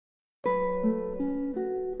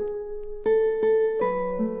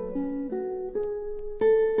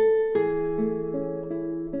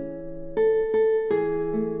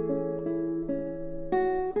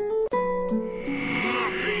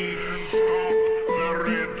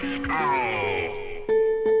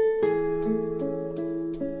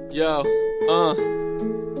Yo,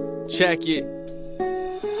 check it.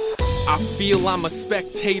 I feel I'm a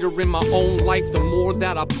spectator in my own life. The more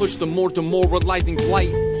that I push, the more demoralizing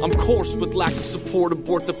blight. I'm coarse with lack of support,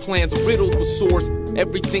 abort the plans, riddled with sores.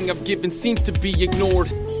 Everything I've given seems to be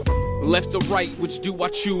ignored. Left or right, which do I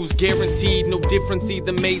choose? Guaranteed, no difference,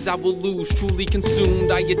 either maze I will lose. Truly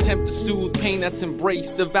consumed, I attempt to soothe pain that's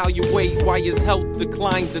embraced. Evaluate why his health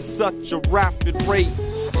declines at such a rapid rate.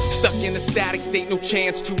 Stuck in a static state, no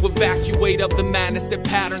chance to evacuate of the madness that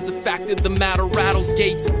patterns a fact of the matter. Rattles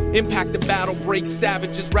gates, impact the battle breaks.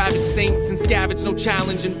 Savages ravage saints and scavenge, no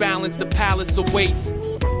challenge and balance. The palace awaits.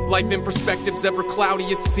 Life in perspective's ever cloudy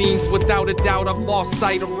it seems. Without a doubt I've lost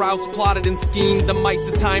sight of routes plotted and schemed. The mites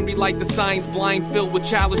of time relight the signs, blind filled with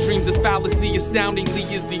childish dreams. This fallacy astoundingly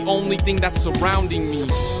is the only thing that's surrounding me.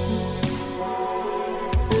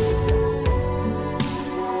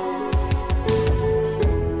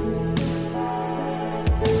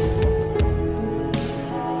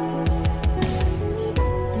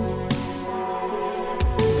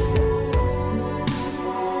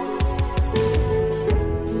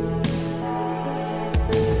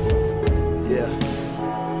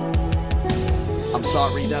 I'm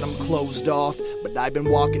sorry that I'm closed off, but I've been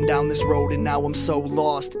walking down this road and now I'm so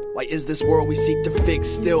lost. Why is this world we seek to fix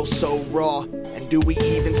still so raw? And do we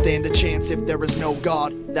even stand a chance if there is no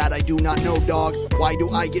God? That I do not know, dog. Why do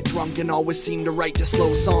I get drunk and always seem to write to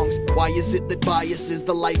slow songs? Why is it that bias is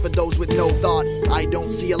the life of those with no thought? I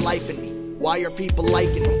don't see a life in me. Why are people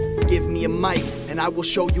liking me? Give me a mic and I will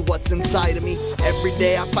show you what's inside of me. Every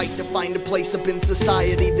day I fight to find a place up in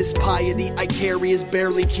society. This piety I carry is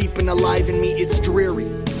barely keeping alive in me. It's dreary,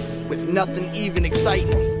 with nothing even exciting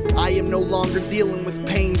me. I am no longer dealing with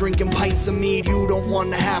pain, drinking pints of mead you don't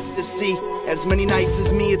want to have to see. As many nights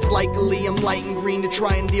as me, it's likely I'm light and green to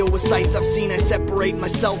try and deal with sights I've seen. I separate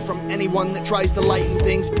myself from anyone that tries to lighten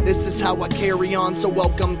things. This is how I carry on, so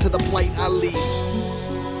welcome to the plight I lead.